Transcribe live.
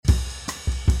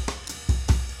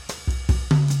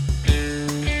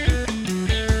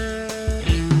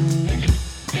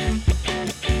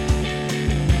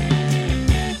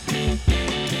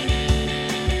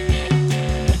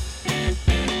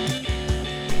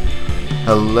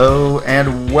Hello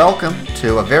and welcome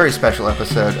to a very special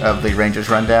episode of the Rangers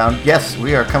Rundown. Yes,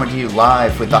 we are coming to you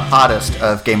live with the hottest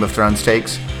of Game of Thrones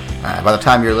takes. By the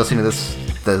time you're listening to this,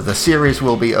 the series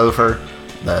will be over.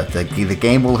 The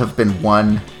game will have been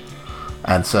won.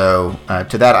 And so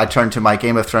to that, I turn to my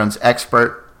Game of Thrones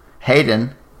expert,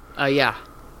 Hayden. Yeah.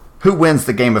 Who wins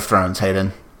the Game of Thrones,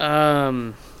 Hayden?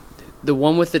 The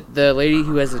one with the lady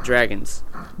who has the dragons.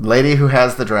 Lady who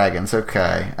has the dragons,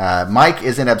 okay. Mike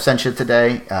is in absentia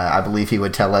today. I believe he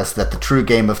would tell us that the true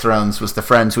Game of Thrones was the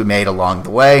friends we made along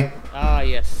the way. Ah,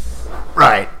 yes.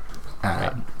 Right.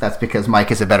 That's because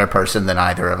Mike is a better person than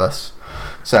either of us.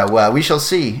 So we shall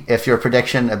see if your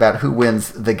prediction about who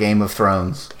wins the Game of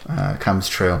Thrones comes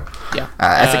true. Yeah.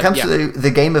 As it comes to the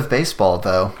game of baseball,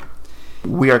 though,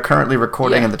 we are currently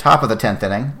recording in the top of the 10th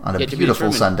inning on a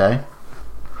beautiful Sunday.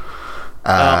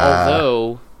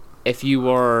 Although, if you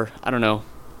are, I don't know,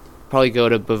 probably go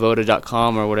to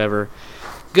Bovada.com or whatever,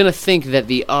 gonna think that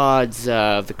the odds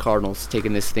of the Cardinals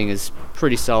taking this thing is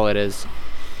pretty solid, as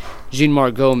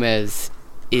Jeanmar Gomez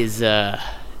is,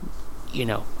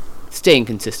 staying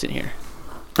consistent here.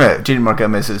 Jeanmar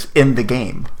Gomez is in the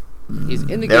game. He's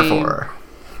in the Therefore,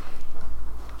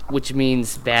 game, which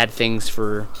means bad things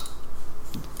for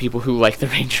people who like the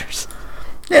Rangers.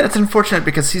 Yeah, it's unfortunate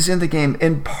because he's in the game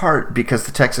in part because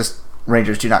the Texas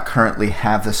Rangers do not currently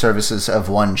have the services of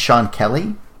one Sean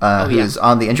Kelly, who is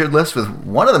on the injured list with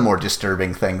one of the more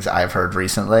disturbing things I've heard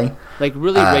recently. Like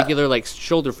really regular, like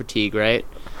shoulder fatigue, right?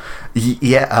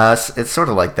 Yeah, it's sort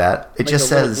of like that. It like just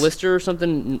says blister or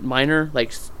something minor,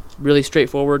 like really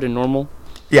straightforward and normal.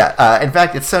 Yeah, in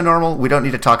fact, it's so normal we don't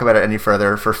need to talk about it any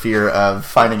further for fear of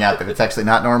finding out that it's actually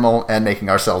not normal and making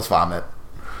ourselves vomit.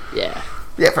 Yeah.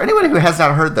 Yeah, for anyone who has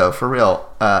not heard, though, for real,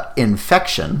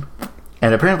 infection,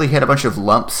 and apparently he had a bunch of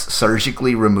lumps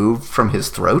surgically removed from his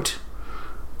throat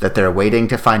that they're waiting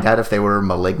to find out if they were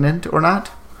malignant or not.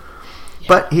 Yeah.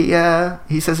 But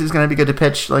he says he's going to be good to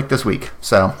pitch like this week,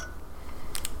 so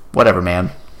whatever,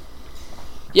 man.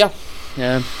 Yeah.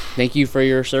 Thank you for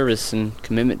your service and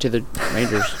commitment to the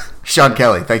Rangers. Sean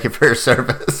Kelly, thank you for your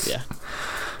service. Yeah.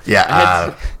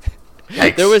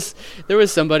 Yeah. There was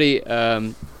somebody.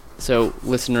 So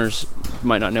listeners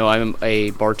might not know I'm a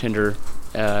bartender,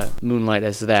 moonlight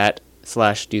as that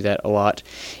 / do that a lot,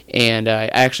 and I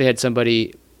actually had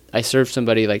somebody. I served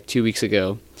somebody like 2 weeks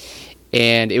ago,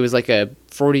 and it was like a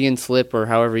Freudian slip or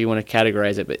however you want to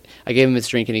categorize it. But I gave him his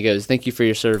drink, and he goes, "Thank you for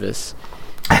your service."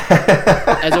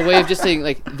 As a way of just saying,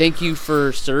 like, thank you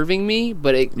for serving me,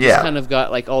 but it just kind of got,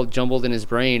 like, all jumbled in his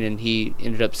brain, and he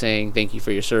ended up saying, thank you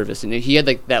for your service. And he had,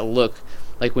 like, that look,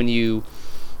 like, when you,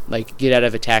 like, get out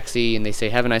of a taxi, and they say,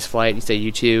 have a nice flight, and you say,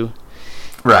 you too.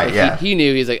 Right, like, yeah. He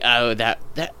knew, he's like, oh, that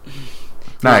not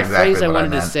the exactly phrase I wanted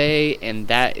meant to say, and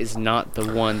that is not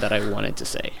the one that I wanted to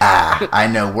say. I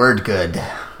know word good.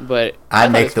 But I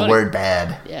make the word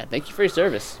bad. Yeah, thank you for your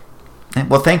service.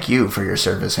 Well, thank you for your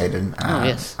service, Hayden.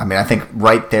 Yes. I mean, I think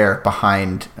right there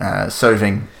behind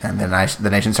serving and the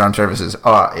nation's armed services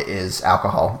is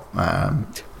alcohol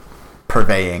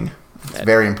purveying. It's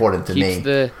very important to me.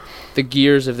 Keeps the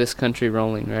gears of this country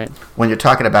rolling, right? When you're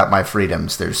talking about my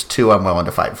freedoms, there's two I'm willing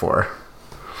to fight for.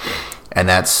 And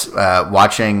that's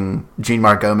watching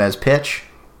Jeanmar Gomez pitch,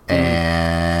 and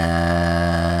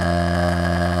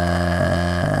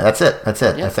that's it. Yeah.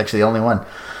 That's actually the only one.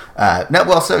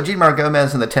 So Jeanmar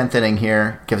Gomez in the 10th inning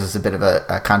here gives us a bit of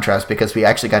a contrast because we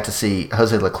actually got to see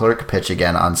Jose Leclerc pitch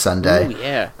again on Sunday. Ooh,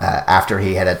 yeah. After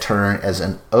he had a turn as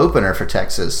an opener for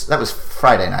Texas. That was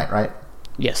Friday night, right?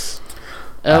 Yes.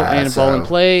 And a ball in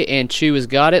play, and Chu has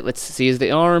got it. Let's see his the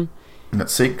arm.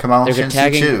 Let's see. Come on,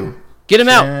 Shin-Soo Choo. Get him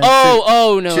out.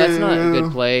 Oh, no, that's not a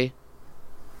good play.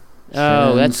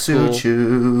 Oh, that's cool.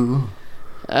 Chu.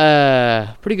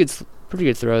 Pretty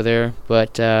good throw there,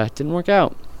 but didn't work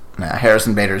out. Now,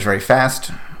 Harrison Bader is very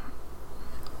fast.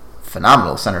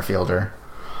 Phenomenal center fielder.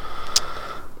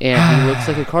 And he looks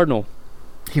like a Cardinal.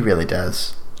 He really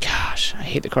does. Gosh, I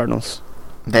hate the Cardinals.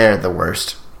 They're the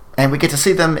worst. And we get to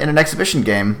see them in an exhibition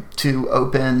game to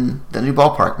open the new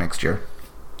ballpark next year.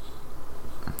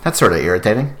 That's sort of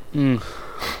irritating. It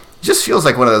just feels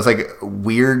like one of those like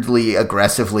weirdly,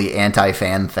 aggressively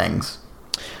anti-fan things.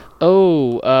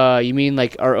 Oh, you mean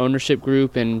like our ownership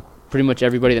group and pretty much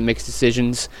everybody that makes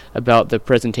decisions about the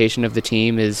presentation of the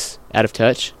team is out of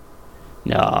touch?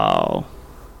 No.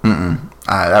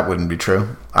 That wouldn't be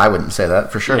true. I wouldn't say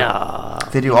that for sure. No.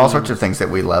 They do all sorts of things that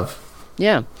we love.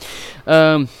 Yeah.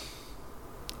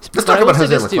 Let's talk about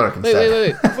Jose Leclerc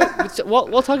instead. Wait.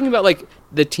 While talking about like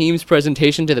the team's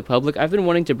presentation to the public, I've been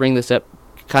wanting to bring this up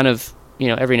kind of,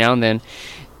 every now and then.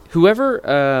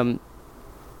 Whoever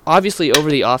obviously over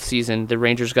the off season, the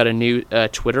Rangers got a new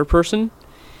Twitter person,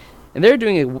 and they're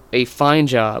doing a fine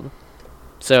job.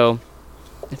 So,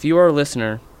 if you are a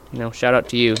listener, shout out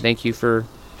to you. Thank you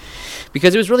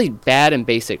because it was really bad and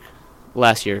basic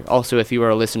last year. Also, if you are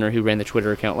a listener who ran the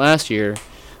Twitter account last year,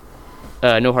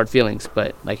 no hard feelings,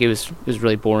 but it was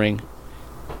really boring.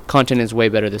 Content is way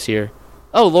better this year.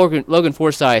 Oh, Logan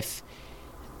Forsythe,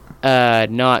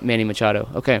 not Manny Machado.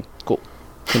 Okay, cool,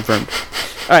 confirmed.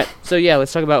 All right, so yeah,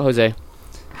 let's talk about Jose.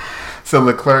 So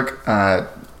Leclerc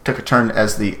took a turn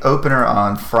as the opener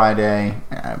on Friday.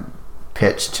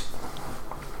 Pitched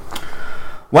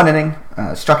one inning,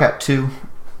 struck out 2.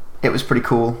 It was pretty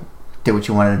cool. Did what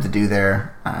you wanted him to do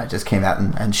there. Just came out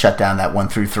and shut down that 1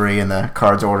 through 3 in the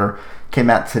Cards order. Came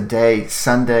out today,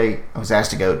 Sunday. I was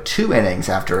asked to go 2 innings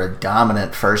after a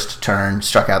dominant first turn.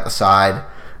 Struck out the side.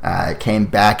 Came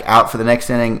back out for the next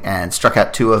inning and struck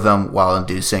out 2 of them while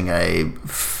inducing a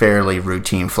fairly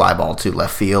routine fly ball to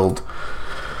left field.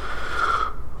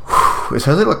 Is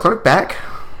Jose Leclerc back?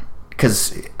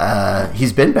 Because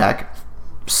he's been back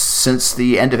since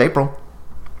the end of April.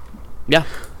 Yeah.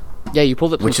 Yeah, you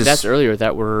pulled up some stats earlier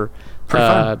that were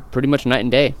pretty much night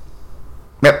and day.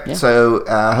 Yep. Yeah. So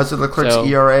Jose Leclerc's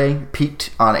ERA peaked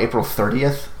on April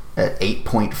 30th at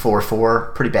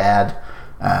 8.44. Pretty bad.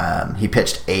 He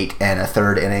pitched 8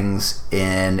 1/3 innings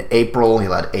in April. He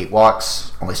allowed 8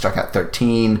 walks, only struck out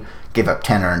 13, gave up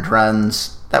 10 earned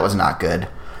runs. That was not good.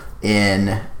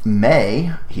 In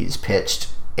May, he's pitched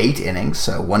 8 innings,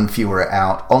 so 1 fewer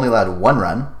out, only allowed 1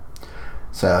 run.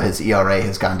 So his ERA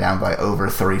has gone down by over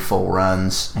 3 full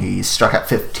runs. He struck out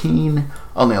 15,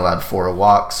 only allowed 4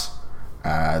 walks.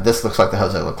 This looks like the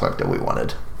Jose Leclerc that we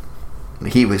wanted.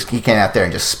 He came out there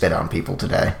and just spit on people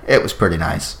today. It was pretty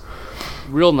nice.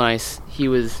 Real nice. He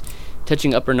was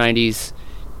touching upper 90s,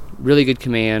 really good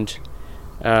command.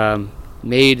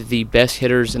 Made the best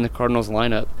hitters in the Cardinals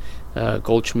lineup,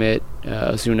 Goldschmidt,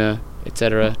 Ozuna,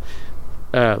 etc.,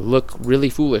 look really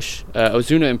foolish.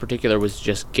 Ozuna in particular was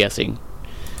just guessing.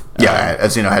 Yeah,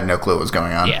 Ozuna had no clue what was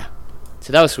going on. Yeah,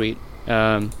 so that was sweet.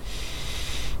 Bullpen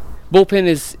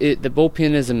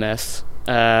is a mess.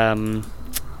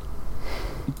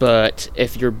 But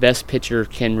if your best pitcher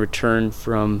can return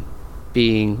from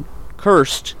being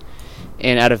cursed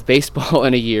and out of baseball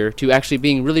in a year to actually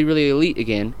being really, really elite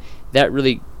again, that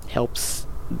really helps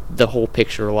the whole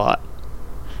picture a lot.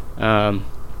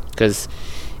 Because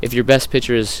if your best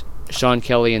pitcher is Sean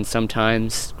Kelly and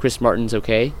sometimes Chris Martin's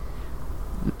okay,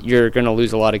 you're going to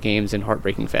lose a lot of games in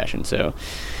heartbreaking fashion. So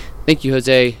thank you,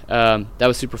 Jose. That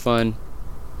was super fun.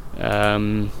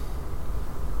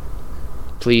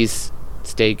 Please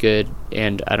stay good,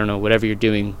 and I don't know, whatever you're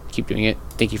doing, keep doing it.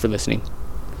 Thank you for listening.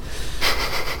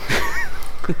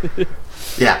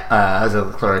 Yeah, Jose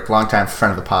Leclerc, longtime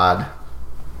friend of the pod.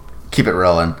 Keep it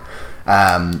rolling.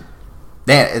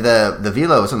 The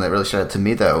velo was something that really stood out to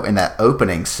me, though. In that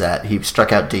opening set, he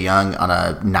struck out DeYoung on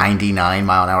a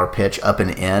 99-mile-an-hour pitch up and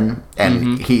in,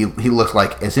 and he looked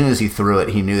like as soon as he threw it,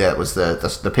 he knew that it was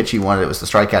the pitch he wanted. It was the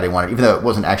strikeout he wanted, even though it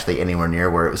wasn't actually anywhere near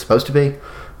where it was supposed to be.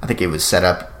 I think it was set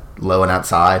up low and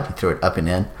outside. He threw it up and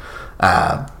in.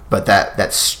 But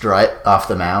that strut off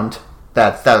the mound,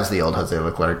 that was the old Jose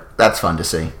Leclerc. That's fun to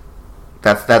see.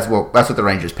 That's what the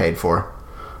Rangers paid for,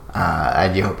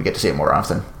 and you hope you get to see it more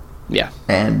often. Yeah.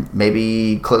 And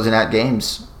maybe closing out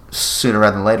games sooner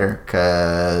rather than later,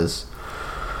 because,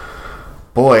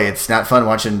 boy, it's not fun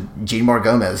watching Jeanmar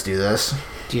Gomez do this.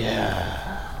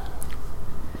 Yeah.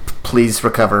 Please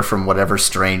recover from whatever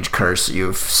strange curse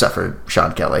you've suffered,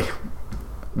 Sean Kelly.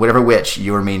 Whatever witch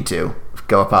you were mean to,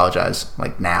 go apologize,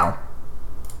 like now.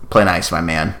 Play nice, my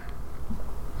man.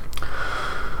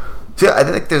 So I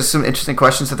think there's some interesting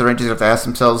questions that the Rangers have to ask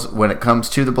themselves when it comes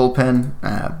to the bullpen.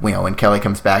 When Kelly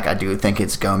comes back, I do think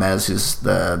it's Gomez who's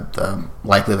the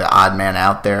likely the odd man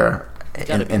out there.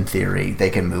 In theory, they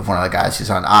can move one of the guys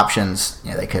who's on options.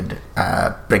 They could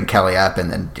bring Kelly up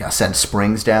and then send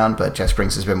Springs down, but Jeff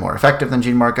Springs has been more effective than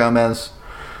Jeanmar Gomez.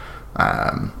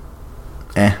 I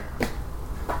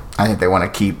think they want to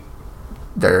keep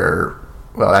their.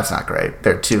 Well, that's not great.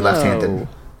 Their 2 left-handed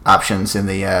options in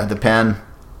the pen.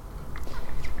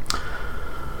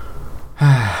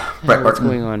 What's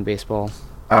going on, baseball?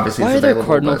 Obviously, why are there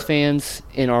Cardinals fans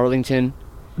in Arlington?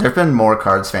 There have been more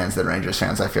Cards fans than Rangers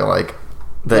fans, I feel like.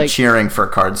 The cheering for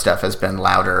Card stuff has been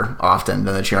louder often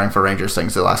than the cheering for Rangers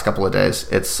things the last couple of days.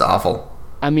 It's awful.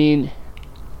 I mean,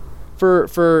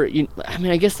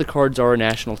 I guess the Cards are a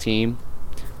national team,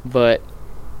 but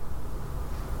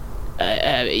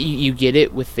you get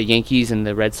it with the Yankees and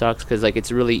the Red Sox because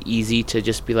it's really easy to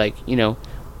just be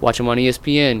watch them on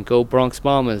ESPN, go Bronx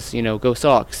Bombers, go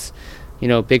Sox.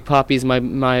 Big Poppy's my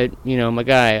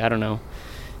guy. I don't know,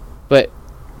 but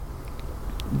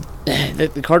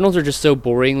the Cardinals are just so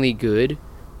boringly good.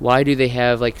 Why do they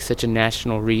have like such a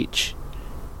national reach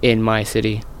in my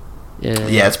city?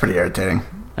 Yeah, it's pretty irritating.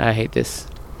 I hate this.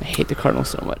 I hate the Cardinals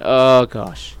so much. Oh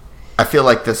gosh. I feel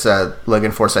like this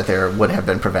Logan Forsythe there would have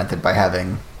been prevented by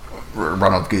having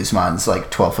Ronald Guzman's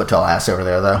like 12-foot tall ass over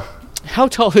there, though. How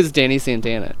tall is Danny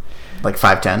Santana? Like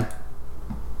 5'10".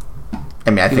 I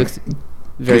mean, I think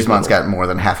Guzman's got more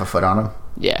than half a foot on him.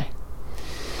 Yeah.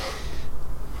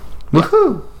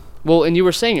 Woohoo! Well, and you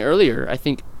were saying earlier, I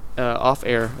think, off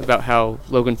air about how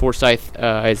Logan Forsythe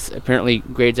is apparently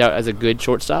grades out as a good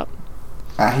shortstop.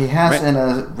 He has in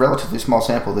a relatively small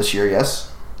sample this year,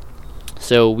 yes.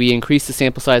 So we increased the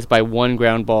sample size by 1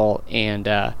 ground ball, and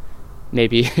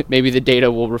maybe the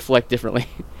data will reflect differently.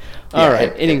 All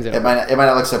right, innings over. It might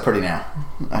not look so pretty now.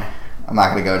 I'm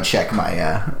not going to go and check my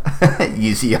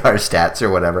UZR stats or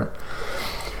whatever.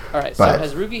 All right, so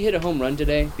has Rugi hit a home run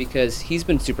today? Because he's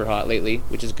been super hot lately,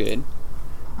 which is good.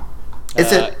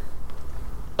 Is it?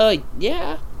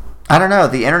 Yeah. I don't know.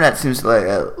 The internet seems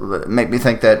to make me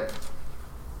think that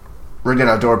Rougned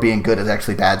Odor being good is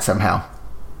actually bad somehow.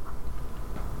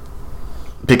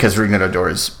 Because Rougned Odor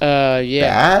is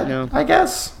bad, no. I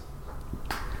guess.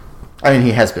 I mean,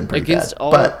 he has been pretty bad.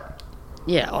 But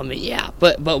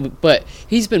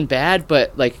he's been bad,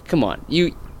 but, like, come on.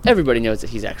 Everybody knows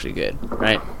that he's actually good,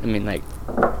 right? I mean, like,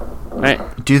 right?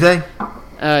 Do they?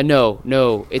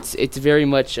 No. It's very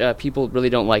much people really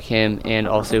don't like him, and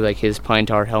also like his pine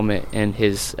tar helmet and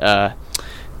his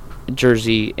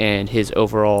jersey and his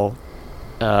overall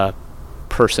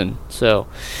person. So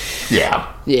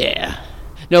yeah.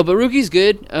 No, but Rugi's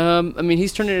good. I mean,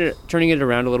 he's turning it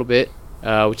around a little bit,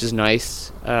 which is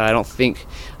nice. I've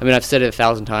said it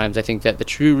 1,000 times. I think that the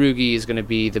true Rugi is going to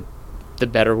be the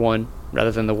better one,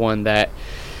 rather than the one that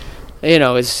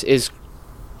is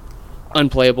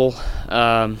unplayable.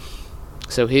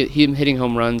 So him hitting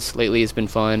home runs lately has been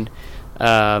fun.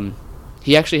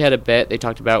 He actually had a bet they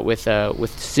talked about with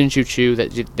Shin-Soo Choo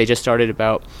that they just started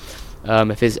about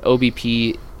if his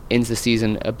OBP ends the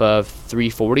season above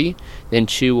 340, then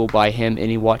Choo will buy him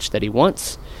any watch that he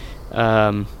wants.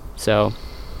 So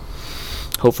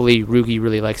hopefully Rugi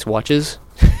really likes watches.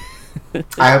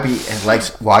 I hope he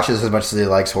likes watches as much as he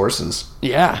likes horses.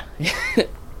 Yeah.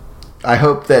 I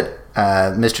hope that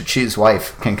Mr. Choo's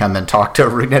wife can come and talk to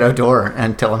Rougned Odor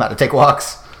and tell him how to take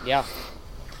walks. Yeah.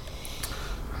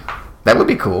 That would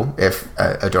be cool if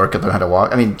Odor could learn how to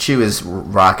walk. I mean, Choo is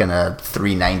rocking a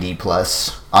 390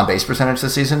 plus on base percentage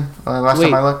this season. Last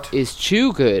time I looked, is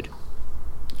Choo good?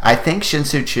 I think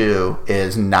Shin-Soo Choo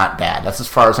is not bad. That's as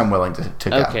far as I'm willing to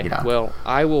go. Okay. Well,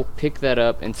 I will pick that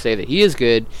up and say that he is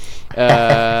good.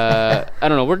 I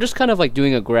don't know. We're just kind of like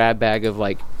doing a grab bag of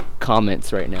like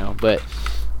comments right now, but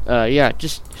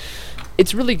just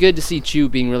it's really good to see Choo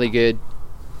being really good.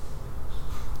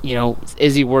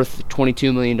 Is he worth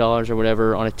 $22 million or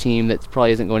whatever on a team that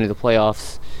probably isn't going to the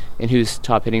playoffs and whose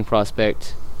top hitting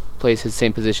prospect plays his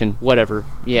same position? Whatever.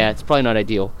 Yeah, it's probably not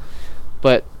ideal.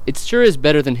 But it sure is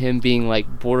better than him being,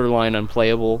 like, borderline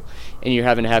unplayable and you're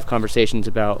having to have conversations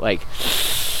about, like,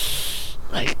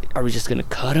 are we just going to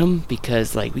cut him?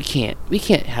 Because, like, we can't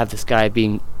have this guy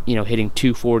being, hitting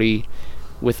 240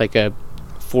 with, like, a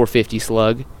 450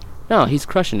 slug. No, he's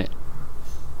crushing it.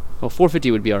 Well,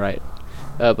 450 would be all right.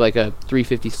 Like a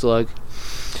 350 slug.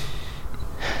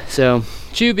 So,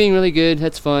 Choo being really good,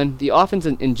 that's fun. The offense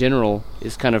in general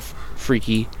is kind of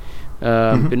freaky.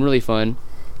 Been really fun.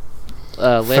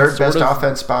 Third best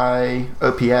offense by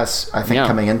OPS, I think,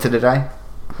 coming into today.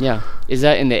 Yeah. Is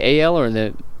that in the AL or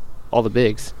in all the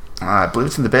bigs? I believe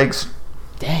it's in the bigs.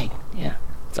 Dang. Yeah.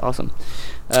 It's awesome.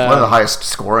 It's one of the highest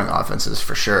scoring offenses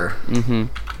for sure. Mm-hmm.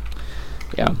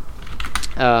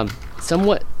 Yeah.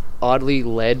 Somewhat oddly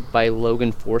led by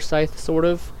Logan Forsythe, sort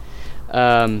of.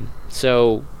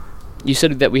 So you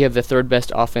said that we have the third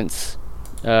best offense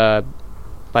by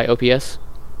OPS?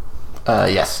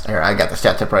 Yes. Here, I got the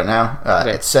stats up right now.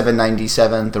 Okay. It's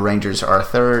 797. The Rangers are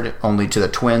third, only to the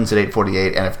Twins at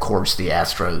 848, and of course the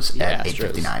Astros at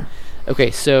 859.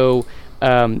 Okay, so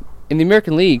in the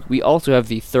American League, we also have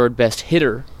the third best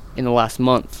hitter in the last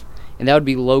month, and that would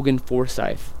be Logan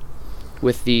Forsythe,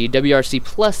 with the WRC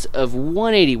plus of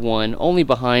 181, only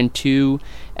behind two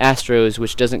Astros,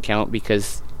 which doesn't count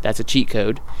because that's a cheat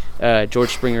code, George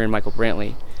Springer and Michael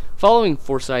Brantley. Following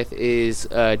Forsythe is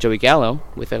Joey Gallo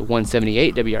with a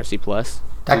 178 WRC plus.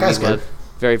 That guy's good.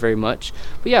 Very, very much.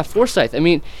 But yeah, Forsythe, I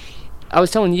mean, I was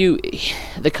telling you,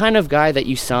 the kind of guy that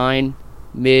you sign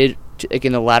mid like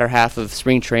in the latter half of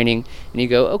spring training, and you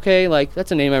go, okay, like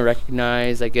that's a name I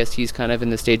recognize. I guess he's kind of in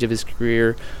the stage of his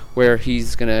career where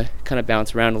he's gonna kind of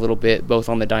bounce around a little bit, both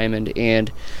on the diamond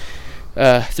and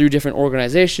through different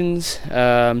organizations.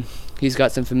 He's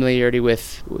got some familiarity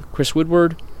with Chris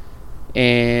Woodward,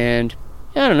 and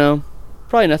I don't know,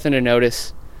 probably nothing to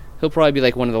notice. He'll probably be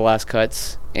like one of the last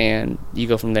cuts, and you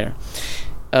go from there.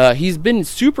 He's been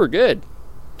super good.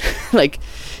 Like,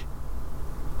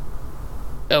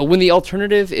 when the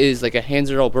alternative is like a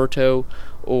Hanser Alberto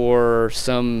or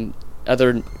some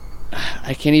other,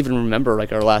 I can't even remember,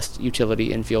 like our last utility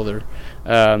infielder.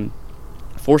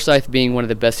 Forsythe being one of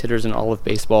the best hitters in all of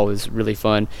baseball is really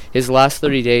fun. His last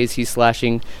 30 days, he's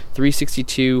slashing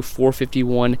 362,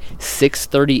 451,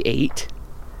 638.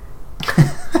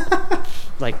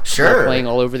 Like, sure, playing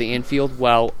all over the infield,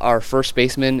 while our first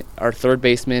baseman, our third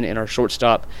baseman, and our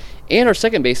shortstop, and our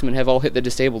second baseman have all hit the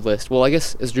disabled list. Well, I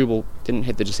guess Asdrubal didn't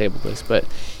hit the disabled list, but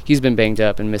he's been banged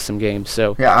up and missed some games.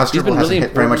 So yeah, he's been Asdrubal really hasn't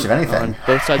hit very much of anything on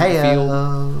both sides of the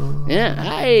field. Yeah,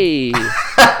 hi.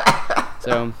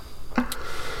 So,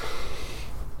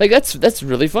 like, that's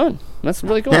really fun. That's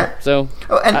really cool. Yeah. So,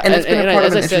 and it's been a part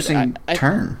of an interesting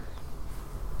turn.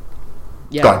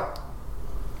 Yeah. Go on.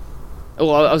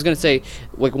 Well, I was going to say,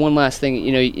 like, one last thing,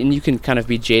 you know, and you can kind of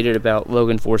be jaded about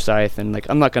Logan Forsythe, and, like,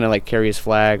 I'm not going to, like, carry his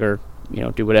flag or, you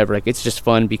know, do whatever. Like, it's just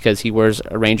fun because he wears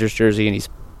a Rangers jersey and he's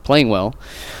playing well.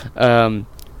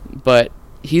 But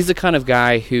he's the kind of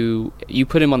guy who you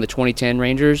put him on the 2010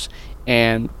 Rangers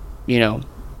and, you know,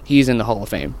 he's in the Hall of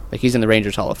Fame. Like, he's in the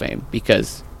Rangers Hall of Fame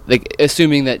because, like,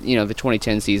 assuming that, you know, the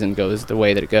 2010 season goes the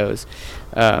way that it goes,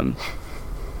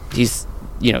 he's,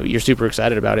 you know, you're super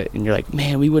excited about it, and you're like,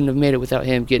 man, we wouldn't have made it without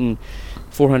him getting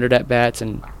 400 at-bats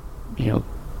and, you know,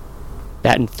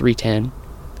 batting .310.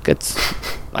 That's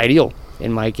ideal,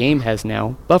 and my game has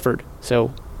now buffered.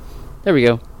 So, there we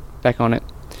go. Back on it.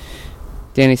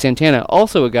 Danny Santana,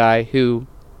 also a guy who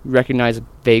recognized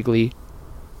vaguely,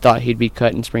 thought he'd be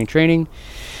cut in spring training.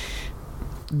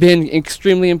 Been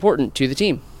extremely important to the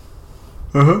team.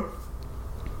 Uh-huh.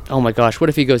 Oh my gosh, what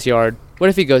if he goes yard?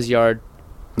 What if he goes yard?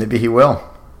 Maybe he will.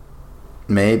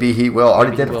 Maybe he will.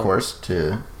 Already did, of course,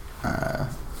 to...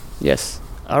 Yes.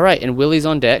 All right, and Willie's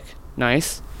on deck.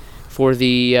 Nice. For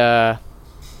the...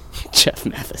 Jeff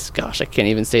Mathis. Gosh, I can't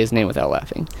even say his name without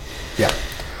laughing. Yeah.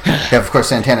 Yeah, of course,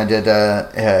 Santana did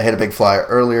hit a big fly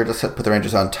earlier to put the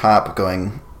Rangers on top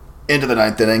going into the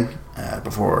ninth inning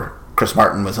before Chris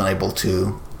Martin was unable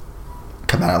to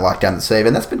come out and lock down the save.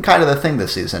 And that's been kind of the thing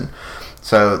this season.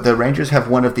 So the Rangers have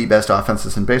one of the best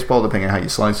offenses in baseball, depending on how you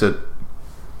slice it.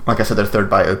 Like I said, they're third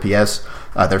by OPS.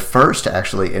 They're first,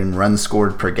 actually, in runs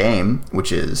scored per game,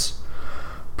 which is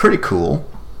pretty cool.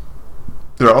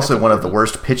 They're also one of the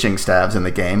worst pitching staffs in the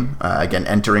game. Again,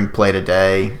 entering play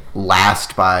today,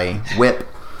 last by WHIP,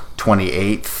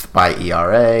 28th by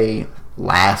ERA,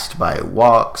 last by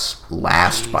walks,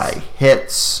 last by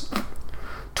hits,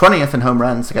 20th in home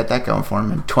runs. They got that going for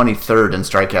him, and 23rd in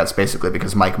strikeouts, basically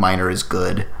because Mike Minor is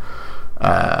good.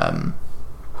 Yeah.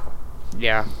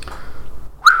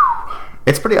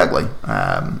 It's pretty ugly.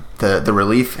 The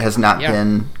relief has not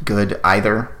been good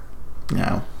either. You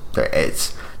know,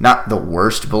 it's not the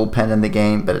worst bullpen in the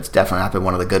game, but it's definitely not been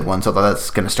one of the good ones. Although that's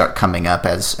going to start coming up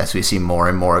as we see more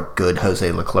and more good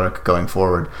Jose Leclerc going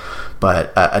forward.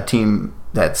 But a team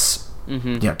that's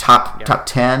you know top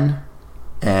 10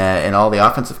 in all the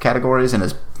offensive categories and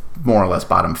is more or less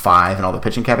bottom 5 in all the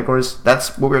pitching categories.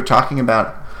 That's what we were talking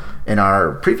about in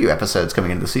our preview episodes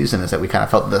coming into the season, is that we kind of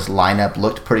felt that this lineup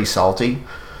looked pretty salty.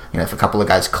 You know, if a couple of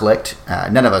guys clicked,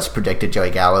 none of us predicted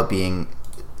Joey Gallo being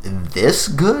this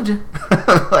good,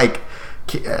 like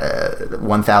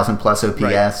 1,000 plus OPS.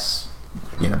 Right.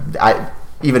 You know,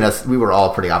 even as we were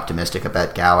all pretty optimistic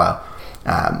about Gallo,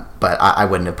 but I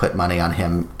wouldn't have put money on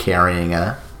him carrying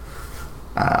a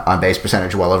on base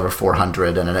percentage well over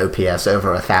 400 and an OPS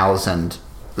over 1,000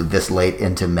 this late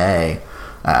into May.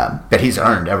 But he's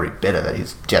earned every bit of it.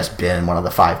 He's just been one of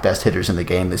the 5 best hitters in the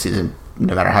game this season,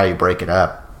 no matter how you break it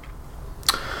up.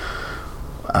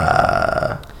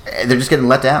 They're just getting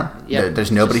let down. Yep.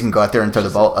 There's nobody who can go out there and throw the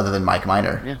ball other than Mike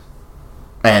Minor. Yeah.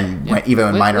 And even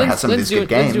when Minor has some of these good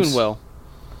games. Lynn's doing well.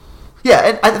 Yeah,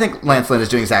 and I think Lance Lynn is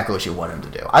doing exactly what you want him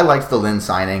to do. I liked the Lynn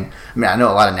signing. I mean, I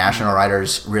know a lot of national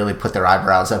writers really put their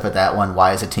eyebrows up at that one.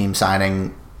 Why is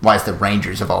the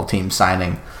Rangers of all teams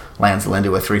signing Lance Lynn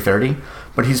to a 330?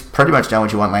 But he's pretty much done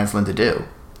what you want Lance Lynn to do.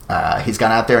 He's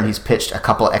gone out there and he's pitched a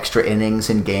couple extra innings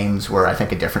in games where I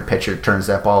think a different pitcher turns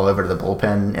that ball over to the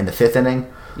bullpen in the 5th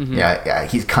inning. Mm-hmm. Yeah,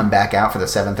 he's come back out for the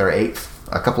 7th or 8th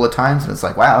a couple of times, and it's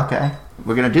like, wow, okay,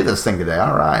 we're gonna do this thing today.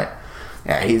 All right,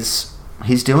 yeah,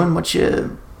 he's doing what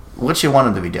you what you want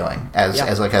him to be doing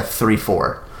as like a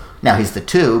 3-4. Now he's the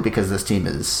 2 because this team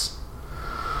is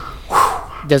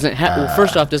doesn't have. Well,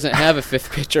 first off, doesn't have a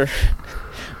fifth pitcher.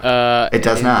 It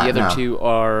does not. The other no. two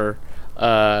are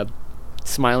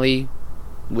Smiley,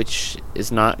 which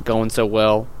is not going so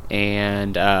well,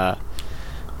 and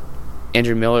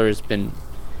Andrew Miller has been.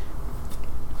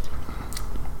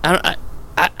 I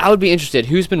would be interested.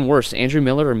 Who's been worse, Andrew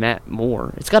Miller or Matt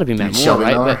Moore? It's got to be Matt Moore, Shelby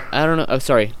right? Miller? But I don't know. Oh,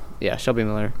 sorry. Yeah, Shelby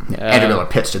Miller. Andrew Miller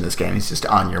pitched in this game. He's just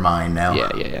on your mind now.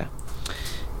 Yeah.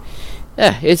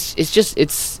 Yeah,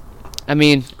 it's. I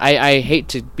mean, I hate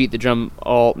to beat the drum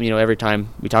every time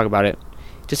we talk about it.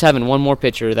 Just having one more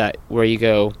pitcher where you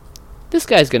go, this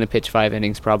guy's gonna pitch 5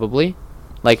 innings probably,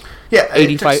 like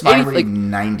 85. It took like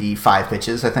 95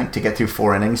 pitches, I think, to get through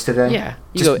 4 innings today. Yeah,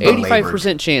 you go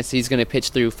 85% chance he's gonna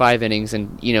pitch through 5 innings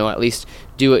and at least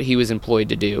do what he was employed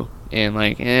to do. And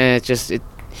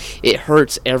it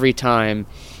hurts every time.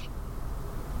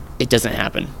 It doesn't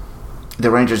happen.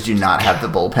 The Rangers do not have the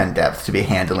bullpen depth to be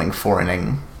handling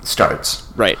 4-inning starts.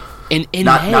 Right. And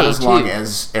not as long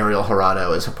as Ariel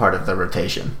Jurado is a part of the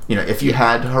rotation. If you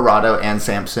had Jurado and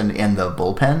Sampson in the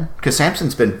bullpen, because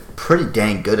Sampson's been pretty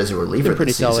dang good as a reliever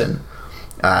this season.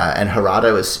 And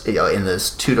Jurado is in this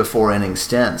 2 to 4 inning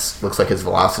stints. Looks like his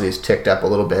velocity's ticked up a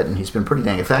little bit, and he's been pretty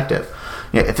dang effective.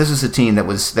 If this was a team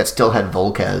that still had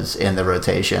Volquez in the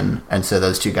rotation, and so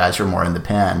those two guys were more in the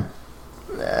pen,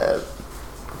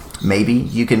 maybe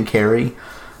you can carry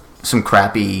some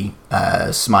crappy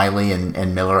Smiley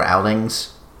and Miller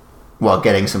outings while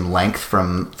getting some length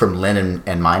from Lynn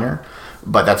and Minor,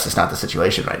 but that's just not the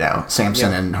situation right now.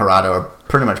 Sampson and Jurado are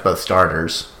pretty much both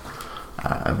starters.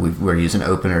 We're using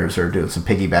openers or doing some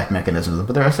piggyback mechanisms,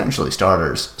 but they're essentially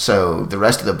starters. So the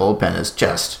rest of the bullpen is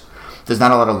there's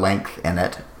not a lot of length in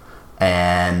it,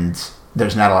 and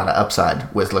there's not a lot of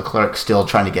upside with Leclerc still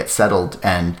trying to get settled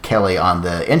and Kelly on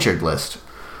the injured list.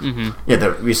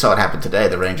 Mm-hmm. We saw it happen today.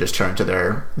 The Rangers turned to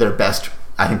their best,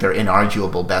 I think their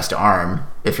inarguable best arm,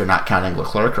 if you're not counting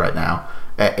Leclerc right now,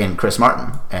 in Chris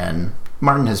Martin. And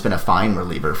Martin has been a fine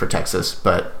reliever for Texas,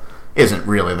 but isn't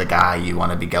really the guy you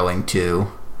want to be going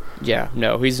to. Yeah,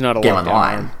 no, he's not a game on the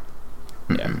line.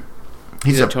 Yeah,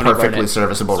 he's a perfectly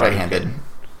serviceable right-handed.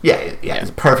 Yeah, he's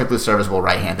a perfectly serviceable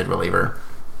right-handed reliever.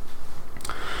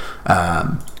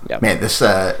 Man, this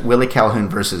Willie Calhoun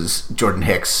versus Jordan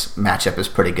Hicks matchup is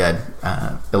pretty good.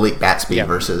 Elite bat speed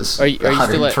versus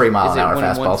 103 mile an hour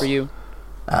fastballs. For you?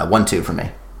 1-2 for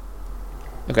me.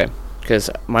 Okay, because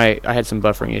I had some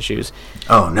buffering issues.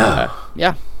 Oh no!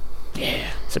 Yeah,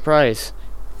 surprise!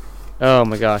 Oh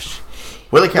my gosh!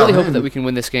 Willie Calhoun. Really hope that we can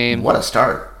win this game. What a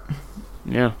start!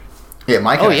 Yeah. Yeah,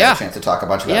 Mike had a chance to talk a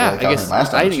bunch about Willie Calhoun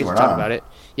last time. I didn't get to talk about it.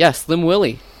 Yeah, Slim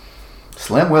Willie.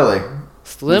 Slim Willie.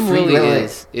 Slim Willie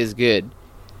is good.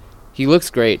 He looks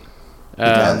great. He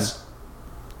does.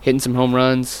 Hitting some home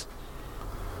runs,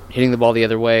 hitting the ball the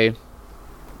other way,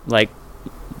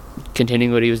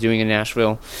 continuing what he was doing in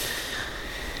Nashville.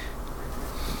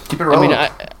 Keep it rolling. I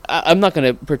mean, I'm not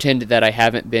going to pretend that I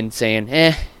haven't been saying,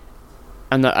 I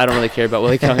don't really care about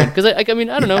Willie Calhoun because I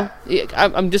don't know.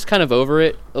 I'm just kind of over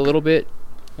it a little bit.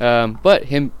 But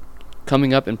him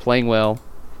coming up and playing well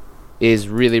is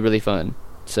really, really fun.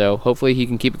 So hopefully he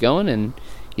can keep it going, and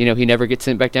he never gets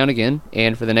sent back down again.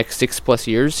 And for the next 6+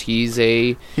 years, he's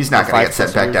not going to get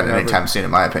sent back down anytime soon,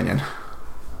 in my opinion.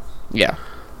 Yeah.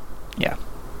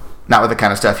 Not with the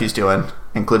kind of stuff he's doing,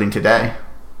 including today.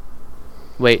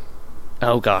 Wait.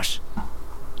 Oh gosh.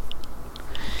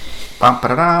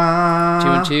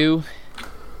 2-2.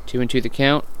 2-2 the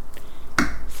count.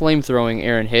 Flame-throwing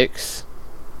Aaron Hicks.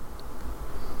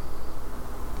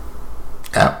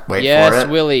 Wait for it. Yes,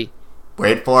 Willie.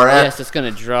 Wait for it. Yes, it's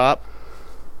going to drop.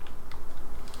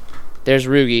 There's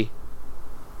Rugi.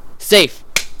 Safe.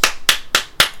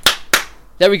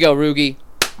 There we go, Rugi.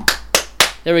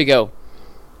 There we go.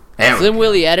 Slim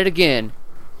Willie at it again.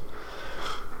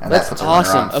 And that's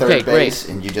awesome. On third base, great.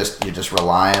 And you're just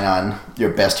relying on your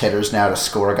best hitters now to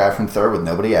score a guy from third with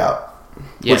nobody out.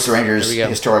 Yes, which the Rangers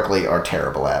historically are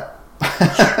terrible at.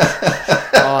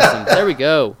 Awesome. There we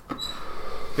go.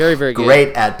 Very, very good.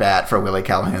 Great at-bat for Willie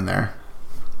Calhoun there.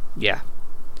 Yeah.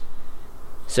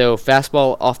 So,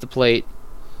 fastball off the plate,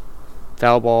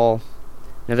 foul ball,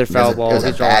 another foul ball. It was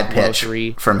a bad pitch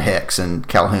from Hicks, and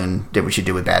Calhoun did what you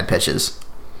do with bad pitches.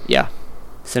 Yeah.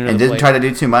 And didn't try to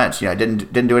do too much.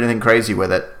 Didn't do anything crazy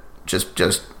with it. Just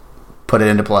put it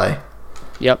into play.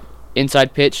 Yep.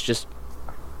 Inside pitch, just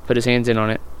put his hands in on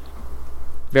it.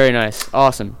 Very nice.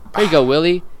 Awesome. There you go,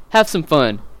 Willie. Have some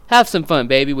fun. Have some fun,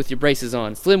 baby, with your braces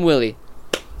on. Slim Willie.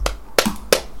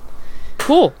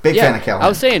 Cool. Big fan of Calhoun. I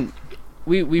was saying,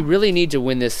 we really need to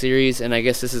win this series, and I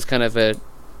guess this is kind of a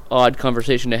odd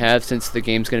conversation to have since the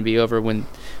game's going to be over when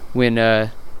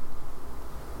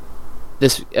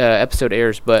this episode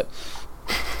airs. But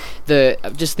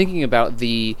just thinking about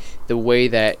the way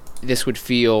that this would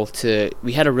feel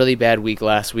we had a really bad week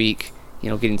last week,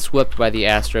 getting swept by the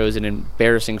Astros in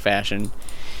embarrassing fashion.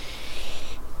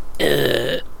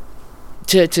 To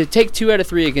take 2 out of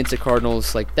 3 against the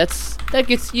Cardinals, like that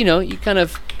gets, you kind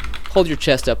of hold your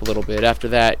chest up a little bit. After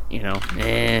that,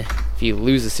 if you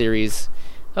lose the series,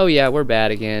 oh yeah, we're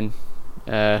bad again.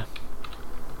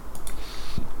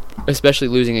 Especially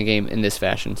losing a game in this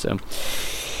fashion. So,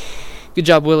 good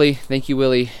job, Willie. Thank you,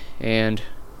 Willie. And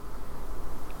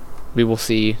we will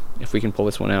see if we can pull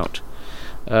this one out.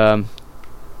 Do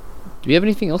we have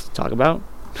anything else to talk about?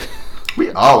 We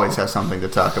always have something to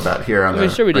talk about here on the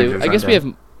sure we do. Rangers I guess we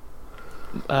Rundown.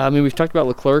 have. We've talked about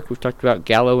Leclerc. We've talked about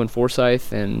Gallo and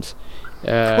Forsythe, and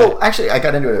well, actually, I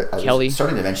got into it. I Kelly. was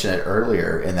starting to mention it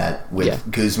earlier in that with Yeah.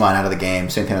 Guzman out of the game,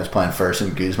 same thing I was playing first,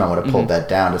 and Guzman would have pulled that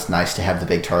down. It's nice to have the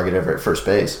big target over at first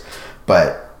base.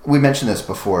 But we mentioned this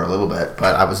before a little bit,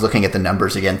 but I was looking at the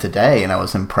numbers again today, and I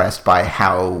was impressed by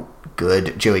how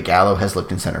good Joey Gallo has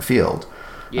looked in center field.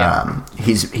 Yeah.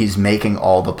 He's making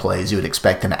all the plays you would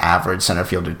expect an average center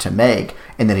fielder to make,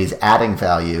 and then he's adding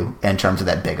value in terms of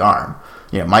that big arm.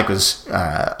 Mike was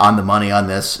on the money on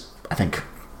this, I think,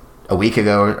 a week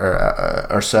ago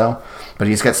or so, but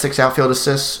he's got 6 outfield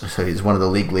assists, so he's one of the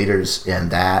league leaders in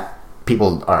that.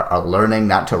 People are learning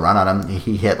not to run on him.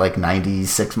 He hit like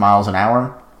 96 miles an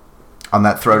hour on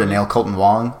that throw to nail Colton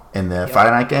Wong in the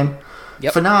Friday night game.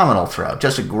 Yep. Phenomenal throw.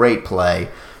 Just a great play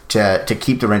to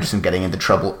keep the Rangers from getting into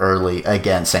trouble early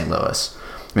against St. Louis.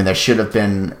 I mean, there should have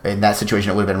been, in that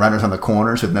situation, it would have been runners on the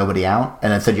corners with nobody out,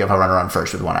 and instead you have a runner on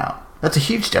first with 1 out. That's a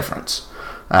huge difference.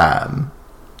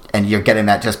 And you're getting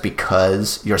that just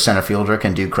because your center fielder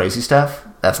can do crazy stuff.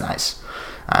 That's nice.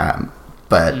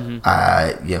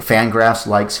 Fangraphs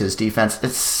likes his defense.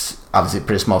 It's obviously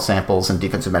pretty small samples, and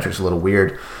defensive metrics are a little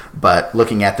weird. But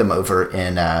looking at them over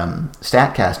in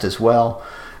StatCast as well,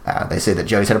 they say that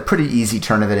Joey's had a pretty easy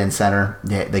turn of it in center.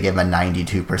 They give him a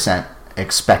 92%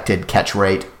 expected catch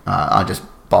rate on just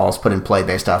balls put in play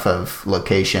based off of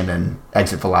location and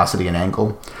exit velocity and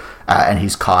angle. And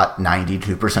he's caught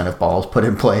 92% of balls put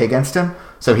in play against him.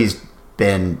 So he's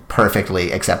been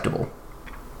perfectly acceptable.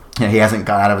 He hasn't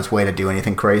gone out of his way to do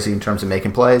anything crazy in terms of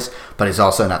making plays, but he's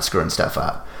also not screwing stuff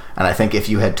up. And I think if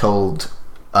you had told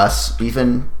us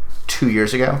even 2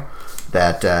 years ago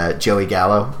that Joey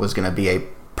Gallo was going to be a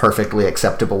perfectly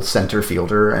acceptable center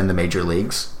fielder in the major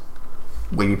leagues,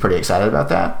 we'd be pretty excited about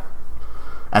that.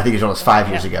 I think you told us 5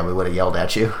 years ago, we would have yelled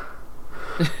at you.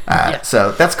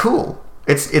 So that's cool.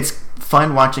 It's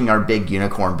fun watching our big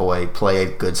unicorn boy play a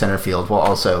good center field while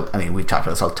also, I mean, we've talked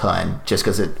about this a ton just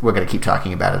because we're going to keep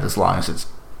talking about it as long as it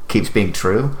keeps being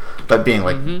true, but being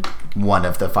like one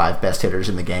of the 5 best hitters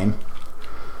in the game.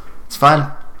 It's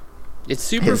fun. It's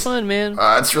super fun, man.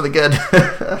 It's really good.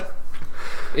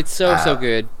 It's so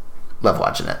good. Love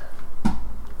watching it.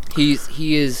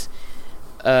 He is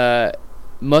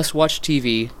must-watch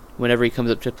TV whenever he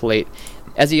comes up to plate,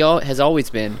 as he has always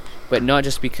been, but not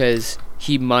just because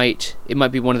it might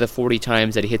be one of the 40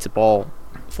 times that he hits a ball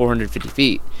 450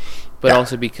 feet, but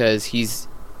also because he's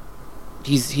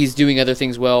doing other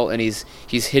things well, and he's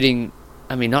hitting.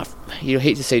 I mean, not, you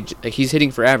hate to say like he's hitting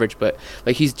for average, but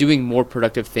like he's doing more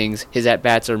productive things. His at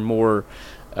bats are more.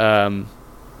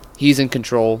 He's in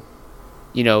control.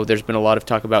 There's been a lot of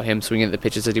talk about him swinging at the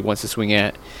pitches that he wants to swing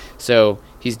at, so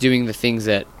he's doing the things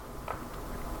that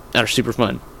are super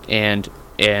fun, and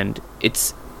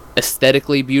it's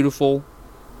aesthetically beautiful.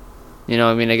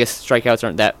 I mean, I guess strikeouts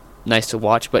aren't that nice to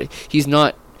watch, but he's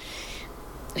not.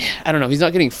 I don't know. He's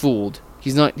not getting fooled.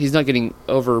 He's not getting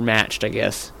overmatched, I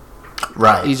guess.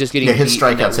 Right. He's just getting his beat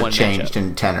in that strikeouts have one changed matchup.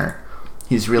 in tenor.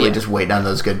 He's really just waiting on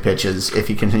those good pitches if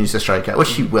he continues to strike out,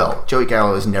 which he will. Joey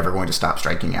Gallo is never going to stop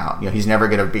striking out. He's never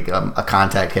going to become a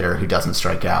contact hitter who doesn't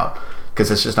strike out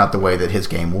because it's just not the way that his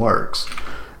game works.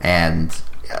 And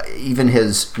even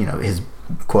his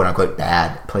quote-unquote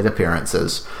bad plate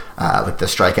appearances, like the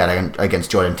strikeout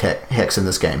against Jordan Hicks in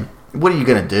this game, what are you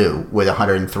going to do with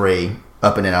 103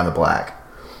 up and in on the black?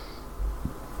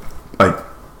 Like,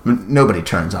 nobody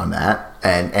turns on that.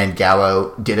 And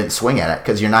Gallo didn't swing at it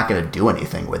because you're not going to do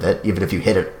anything with it, even if you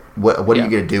hit it. What are you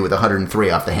going to do with 103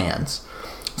 off the hands?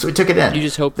 So he took it in. You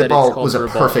just hope the that ball it's called was for a a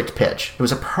ball. perfect pitch. It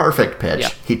was a perfect pitch. Yeah.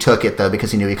 He took it, though,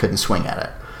 because he knew he couldn't swing at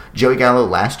it. Joey Gallo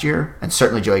last year, and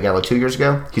certainly Joey Gallo 2 years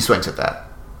ago, he swings at that.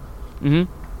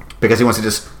 Mm-hmm. Because he wants to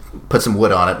just put some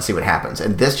wood on it and see what happens.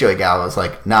 And this Joey Gallo is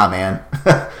like, nah, man.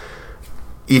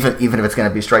 even if it's going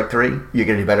to be strike three, you're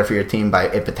going to do better for your team by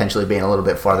it potentially being a little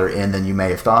bit farther in than you may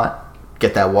have thought.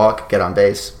 Get that walk, get on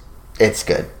base. It's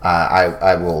good.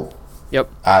 I will. Yep.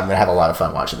 I'm going to have a lot of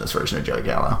fun watching this version of Joey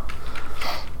Gallo.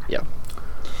 Yep.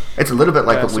 It's a little bit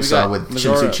like what so we saw with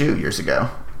Shin-Soo Choo years ago.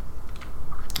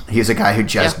 He was a guy who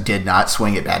just did not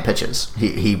swing at bad pitches.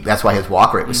 He that's why his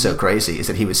walk rate was so crazy, is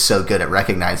that he was so good at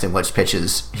recognizing which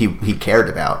pitches he cared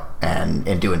about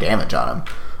and doing damage on them.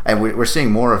 And we're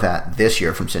seeing more of that this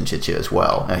year from Shin-Soo Choo as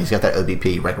well. And he's got that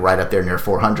OBP right up there near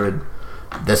 400.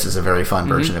 This is a very fun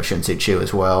version of Shin-Soo Choo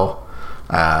as well.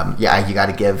 You got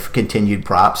to give continued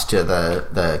props to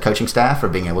the coaching staff for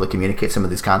being able to communicate some of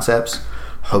these concepts.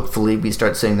 Hopefully we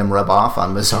start seeing them rub off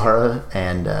on Mazara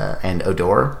and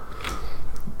Odor.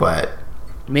 But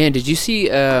man, did you see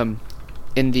in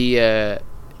the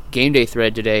game day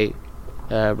thread today,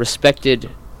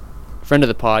 respected friend of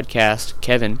the podcast,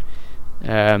 Kevin,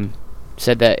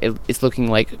 said that it's looking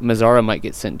like Mazara might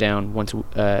get sent down once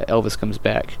Elvis comes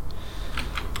back.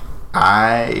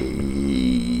 I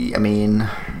mean,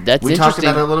 that's we talked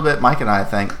about it a little bit, Mike and I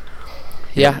think.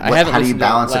 Yeah, I haven't. How do you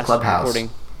balance a clubhouse? Recording.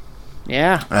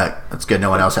 Yeah, that's good. No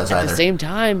one else has either. At the same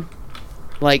time,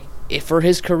 like for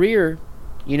his career,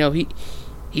 he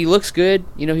looks good.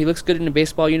 He looks good in a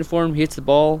baseball uniform. He hits the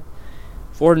ball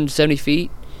 470 feet.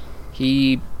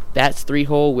 He bats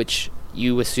 3-hole, which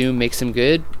you assume makes him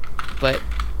good, but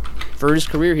for his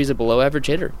career, he's a below-average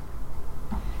hitter,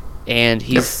 and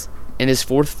he's in his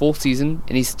 4th full season,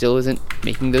 and he still isn't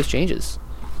making those changes.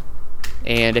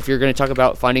 And if you're going to talk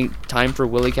about finding time for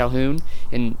Willie Calhoun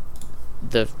and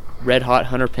the red-hot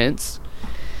Hunter Pence,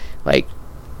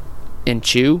 and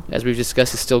Choo, as we've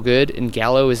discussed, is still good, and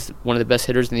Gallo is one of the best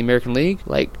hitters in the American League,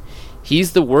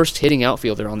 he's the worst hitting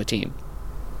outfielder on the team.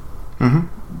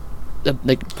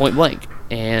 Point blank.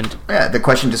 And the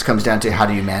question just comes down to how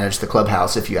do you manage the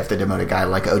clubhouse if you have to demote a guy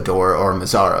like Odor or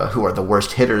Mazara, who are the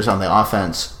worst hitters on the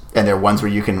offense, and they're ones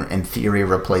where you can, in theory,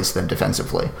 replace them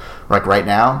defensively. Like right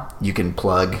now, you can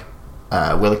plug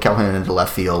Willie Calhoun into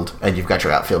left field, and you've got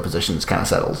your outfield positions kind of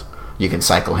settled. You can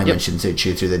cycle him and Shin-Soo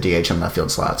Choo through the DH and left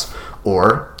field slots.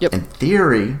 Or, in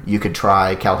theory, you could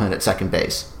try Calhoun at second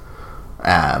base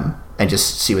and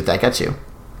just see what that gets you.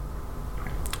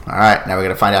 All right, now we're going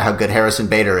to find out how good Harrison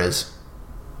Bader is.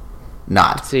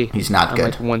 Let's see. He's not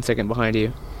good. I'm 1 second behind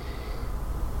you.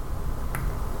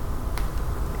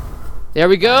 There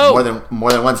we go.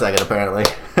 More than 1 second, apparently.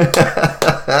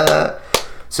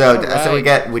 So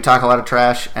we talk a lot of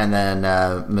trash, and then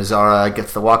Mazara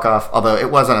gets the walk-off, although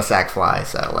it was on a sac fly,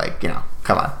 so,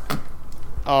 come on.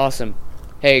 Awesome.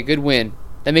 Hey, good win.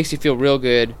 That makes you feel real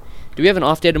good. Do we have an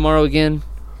off day tomorrow again?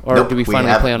 Or nope, do we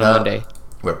finally play on a Monday?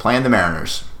 We're playing the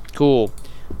Mariners. Cool.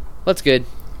 That's good.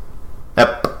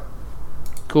 Yep.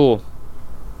 Cool.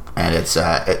 And it's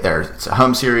a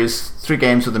home series, 3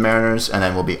 games with the Mariners, and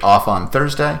then we'll be off on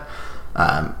Thursday.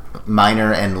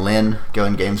 Minor and Lynn go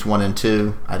in games 1 and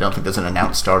 2. I don't think there's an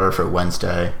announced starter for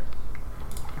Wednesday.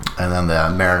 And then the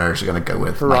Mariners are going to go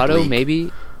with Gerardo,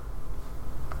 maybe.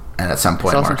 And at some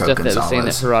point, I saw Marco some stuff Gonzalez. That was saying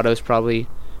that Gerardo's probably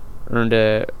earned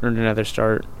another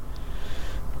start.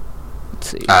 Let's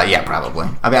see. Yeah, probably.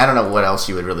 I mean, I don't know what else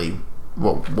you would really.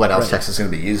 What else Texas is going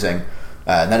to be using?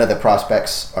 None of the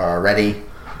prospects are ready.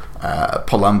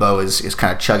 Palumbo is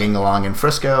kind of chugging along in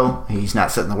Frisco. He's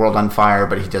not setting the world on fire,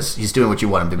 but he's doing what you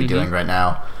want him to be doing right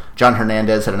now. John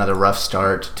Hernandez had another rough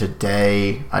start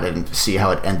today. I didn't see how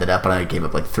it ended up, and I gave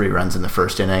up 3 runs in the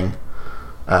first inning.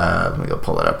 Let me go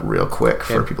pull it up real quick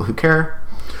for people who care.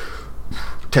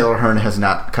 Taylor Hearn has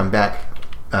not come back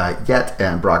yet,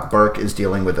 and Brock Burke is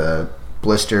dealing with a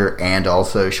blister and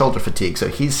also shoulder fatigue, so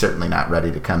he's certainly not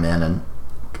ready to come in and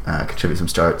contribute some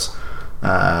starts.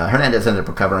 Hernandez ended up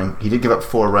recovering. He did give up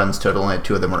 4 runs total, only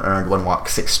 2 of them were earned, 1 walk,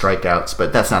 6 strikeouts,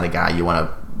 but that's not a guy you want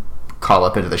to call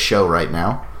up into the show right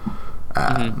now.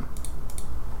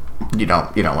 You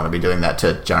don't want to be doing that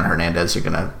to John Hernandez. You're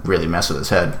going to really mess with his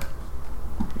head.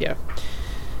 Yeah.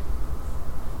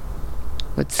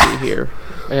 Let's see here.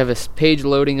 I have a page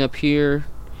loading up here.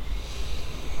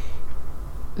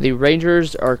 The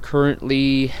Rangers are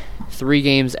currently 3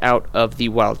 games out of the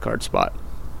wild card spot.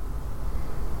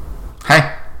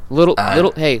 Hey. Little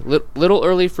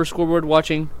early for scoreboard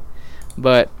watching,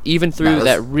 but even through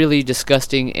that really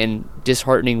disgusting and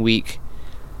disheartening week,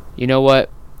 you know what?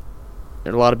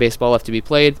 There's a lot of baseball left to be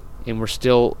played, and we're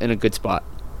still in a good spot.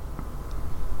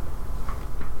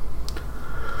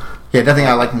 Yeah, nothing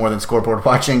I like more than scoreboard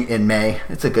watching in May.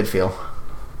 It's a good feel.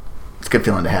 It's a good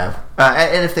feeling to have.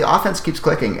 And if the offense keeps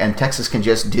clicking and Texas can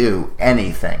just do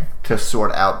anything to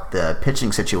sort out the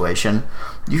pitching situation,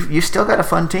 you've still got a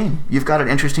fun team. You've got an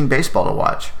interesting baseball to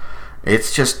watch.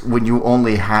 It's just when you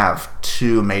only have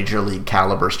two major league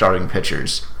caliber starting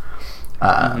pitchers,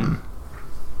 and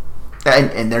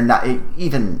they're not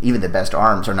even the best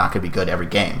arms are not going to be good every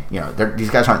game. These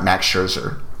guys aren't Max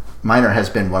Scherzer. Minor has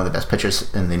been one of the best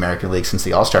pitchers in the American League since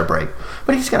the All-Star break,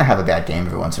 but he's going to have a bad game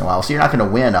every once in a while. So you're not going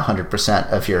to win 100%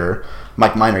 of your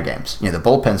Mike Minor games. The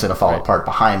bullpen's going to fall apart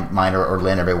behind Minor or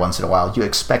Lynn every once in a while. You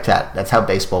expect that. That's how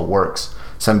baseball works.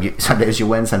 Some days you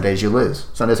win, some days you lose.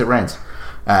 Some days it rains.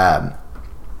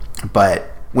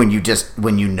 But when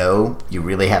you know you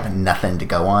really have nothing to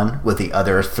go on with the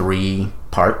other 3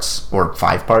 parts, or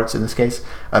 5 parts in this case,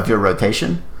 of your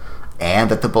rotation,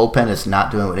 and that the bullpen is not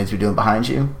doing what it needs to be doing behind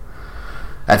you,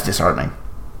 that's disheartening.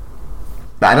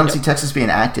 But I don't see Texas being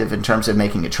active in terms of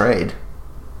making a trade.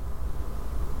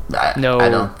 I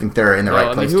don't think they're in the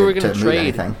right place to move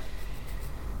anything.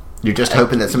 You're just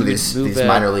hoping that some of these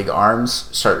minor league arms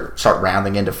start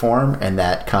rounding into form, and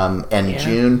that come end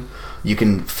June, you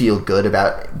can feel good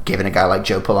about giving a guy like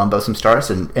Joe Palumbo some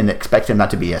starts and expect him not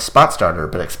to be a spot starter,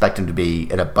 but expect him to be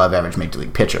an above-average major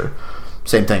league pitcher.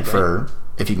 Same thing for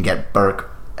if you can get Burke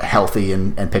healthy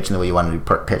and pitching the way you want to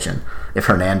be pitching. If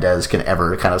Hernandez can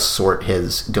ever kind of sort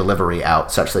his delivery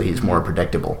out such that he's more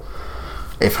predictable.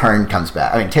 If Hearn comes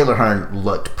back. Taylor Hearn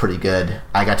looked pretty good.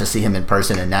 I got to see him in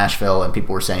person in Nashville, and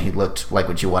people were saying he looked like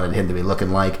what you wanted him to be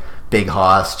looking like. Big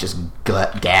hoss, just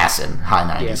gassing, high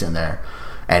 90s in there.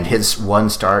 And his one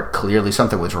start, clearly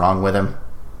something was wrong with him.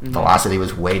 Velocity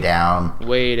was way down.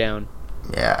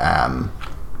 Yeah,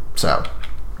 so...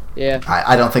 Yeah,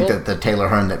 I don't think that the Taylor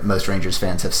Hearn that most Rangers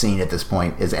fans have seen at this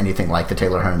point is anything like the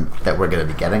Taylor Hearn that we're going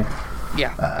to be getting.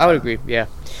 Yeah, I would agree. Yeah,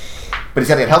 but he's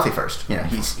got to get healthy first. He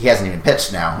hasn't even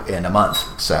pitched now in a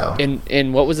month. So,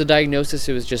 and what was the diagnosis?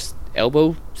 It was just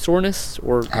elbow soreness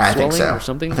or swelling or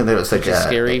something. I think it was like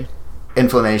scary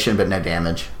inflammation, but no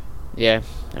damage. Yeah.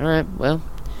 All right. Well,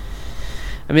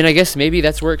 I guess maybe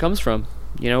that's where it comes from.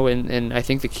 And I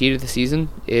think the key to the season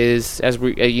is, as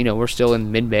we, we're still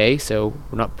in mid-May, so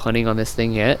we're not punting on this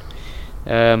thing yet.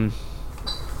 And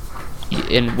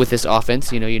with this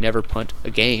offense, you never punt a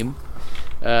game.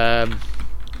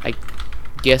 I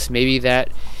guess maybe that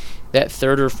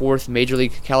 3rd or 4th major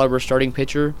league caliber starting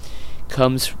pitcher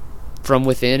comes from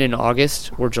within in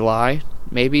August or July,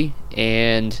 maybe.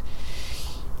 And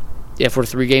if we're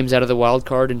 3 games out of the wild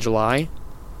card in July,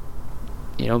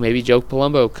 maybe Joe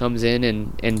Palumbo comes in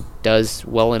and does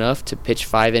well enough to pitch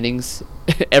 5 innings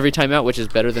every time out, which is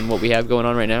better than what we have going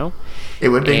on right now. It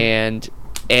would be. And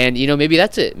maybe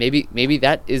that's it. Maybe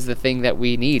that is the thing that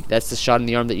we need. That's the shot in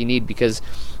the arm that you need, because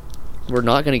we're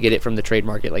not going to get it from the trade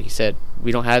market, like you said.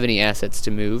 We don't have any assets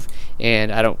to move,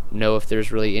 and I don't know if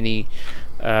there's really any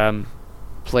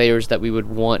players that we would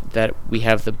want that we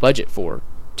have the budget for,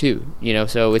 too.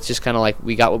 So it's just kind of like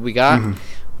we got what we got. Mm-hmm.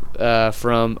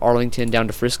 From Arlington down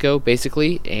to Frisco,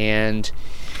 basically, and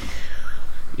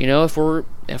if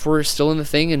we're still in the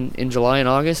thing in July and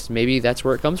August, maybe that's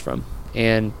where it comes from,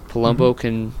 and Palumbo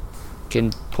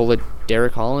can pull a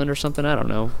Derek Holland or something. I don't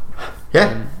know.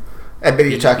 Yeah, I bet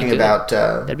you're talking about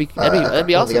that'd be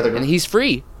awesome, and he's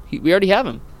free. We already have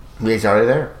him. He's already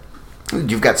there.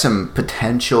 You've got some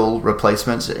potential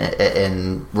replacements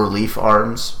in relief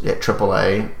arms at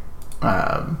AAA.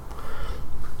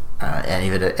 And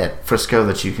even at Frisco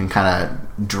that you can kind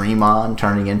of dream on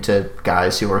turning into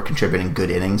guys who are contributing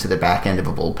good innings at the back end of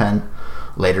a bullpen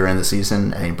later in the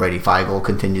season. I think Brady Feigl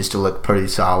continues to look pretty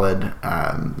solid.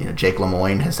 Jake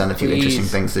LeMoyne has done a few interesting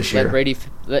things this year.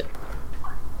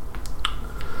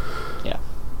 Yeah.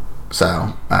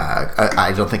 So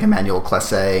I don't think Emmanuel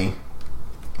Clase,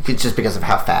 just because of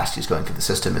how fast he's going through the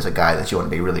system, is a guy that you want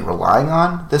to be really relying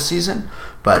on this season.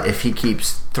 But if he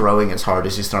keeps throwing as hard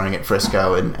as he's throwing at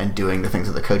Frisco and doing the things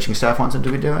that the coaching staff wants him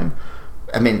to be doing,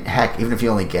 heck, even if you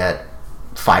only get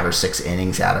 5 or 6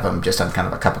 innings out of him just on kind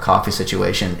of a cup of coffee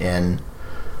situation in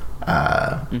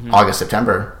August,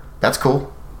 September, that's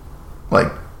cool.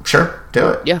 Sure, do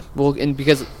it. Yeah, well, and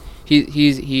because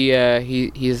he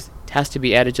has to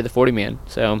be added to the 40-man,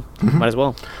 so might as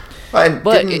well. But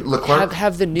didn't Leclerc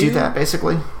have the new do that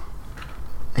basically?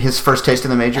 His first taste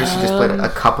in the majors, he just played a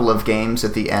couple of games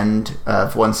at the end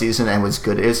of one season and was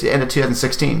good. It was the end of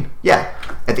 2016. Yeah,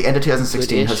 at the end of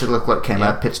 2016, Jose Leclerc came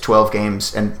up, pitched 12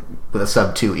 games, and with a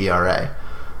sub-2 ERA.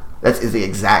 That is the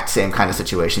exact same kind of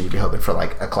situation you'd be hoping for,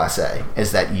 like a Class A,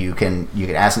 is that you can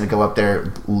ask him to go up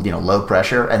there, low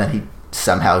pressure, and then he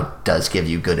somehow does give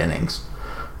you good innings.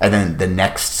 And then the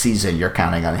next season, you're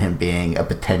counting on him being a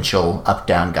potential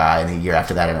up-down guy, and the year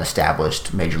after that, an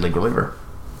established major league reliever.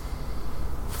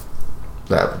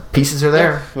 The pieces are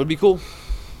there. Yeah, would be cool.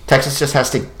 Texas just has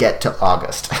to get to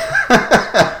August.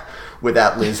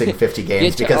 without losing 50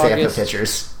 games Get to because they have no August.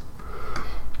 pitchers.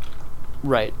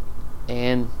 Right.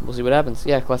 And we'll see what happens.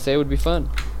 Yeah, Class A would be fun.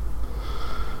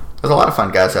 There's a lot of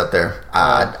fun guys out there.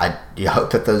 You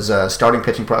hope that those starting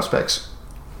pitching prospects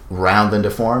round into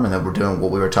form, and that we're doing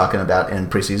what we were talking about in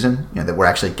preseason. You know, that we're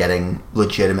actually getting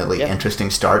legitimately interesting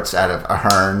starts out of a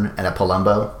Hearn and a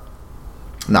Palumbo.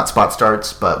 Not spot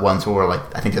starts, but ones where we're like,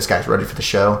 I think this guy's ready for the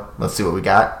show. Let's see what we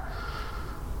got.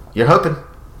 You're hoping.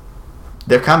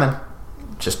 They're coming.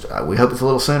 Just we hope it's a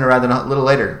little sooner rather than a little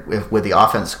later with the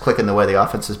offense clicking the way the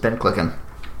offense has been clicking.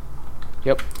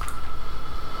 Yep.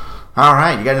 All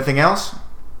right, you got anything else?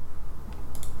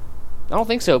 I don't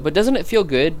think so, but doesn't it feel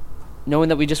good knowing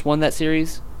that we just won that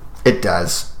series? It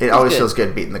does. It always feels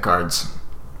good beating the Cards.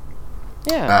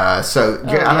 Yeah.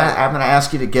 I'm gonna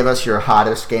ask you to give us your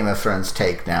hottest Game of Thrones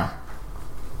take now.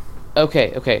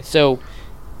 Okay. So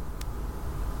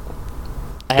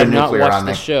I have not watched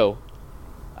the show.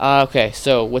 Okay,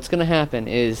 so what's gonna happen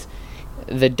is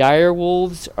the dire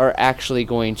wolves are actually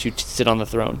going to sit on the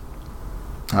throne.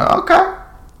 Okay.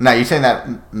 Now, you saying that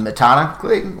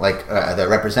metanically, like the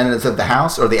representatives of the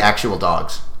house, or the actual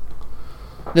dogs?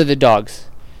 No, the dogs.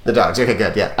 The dogs. Okay,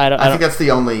 good. Yeah, I think that's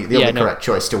the only correct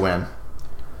choice to win.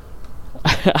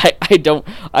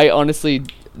 I honestly,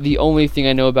 the only thing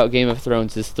I know about Game of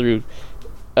Thrones is through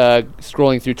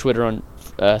scrolling through Twitter on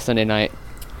Sunday night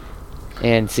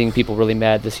and seeing people really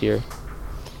mad this year.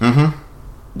 Mm-hmm.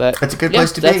 But that's a good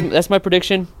place to be. That's my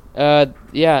prediction.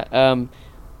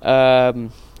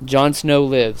 Jon Snow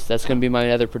lives. That's going to be my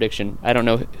other prediction. I don't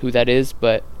know who that is,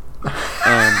 but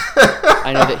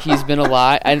I know that he's been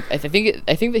alive. I think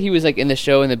that he was like in the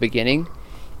show in the beginning,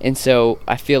 and so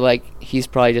I feel like he's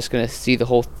probably just going to see the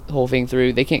whole thing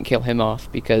through. They can't kill him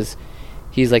off because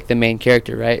he's like the main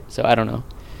character, right? So I don't know.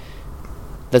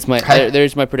 That's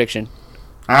there's my prediction.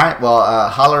 All right. Well,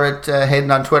 holler at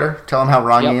Hayden on Twitter. Tell him how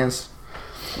wrong he is.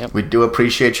 Yep. We do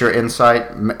appreciate your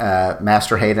insight,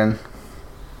 Master Hayden.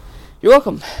 You're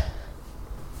welcome.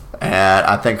 And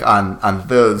I think on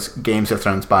those Games of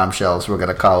Thrones bombshells, we're going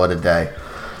to call it a day.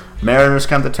 Mariners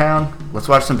come to town. Let's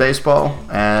watch some baseball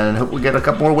and hope we get a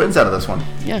couple more wins out of this one.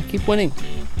 Yeah, keep winning.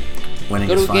 Winning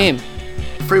Go is to a fun. game.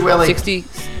 Free Willy.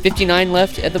 59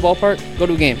 left at the ballpark. Go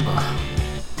to a game.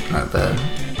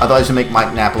 Otherwise, you make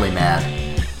Mike Napoli mad.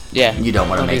 Yeah. You don't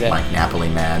want to make Mike Napoli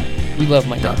mad. We love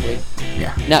Mike Napoli.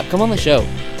 Yeah. Now, come on the show.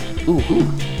 Ooh.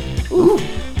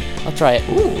 I'll try it.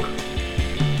 Ooh.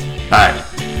 All right.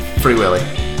 Free Willy.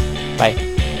 Bye.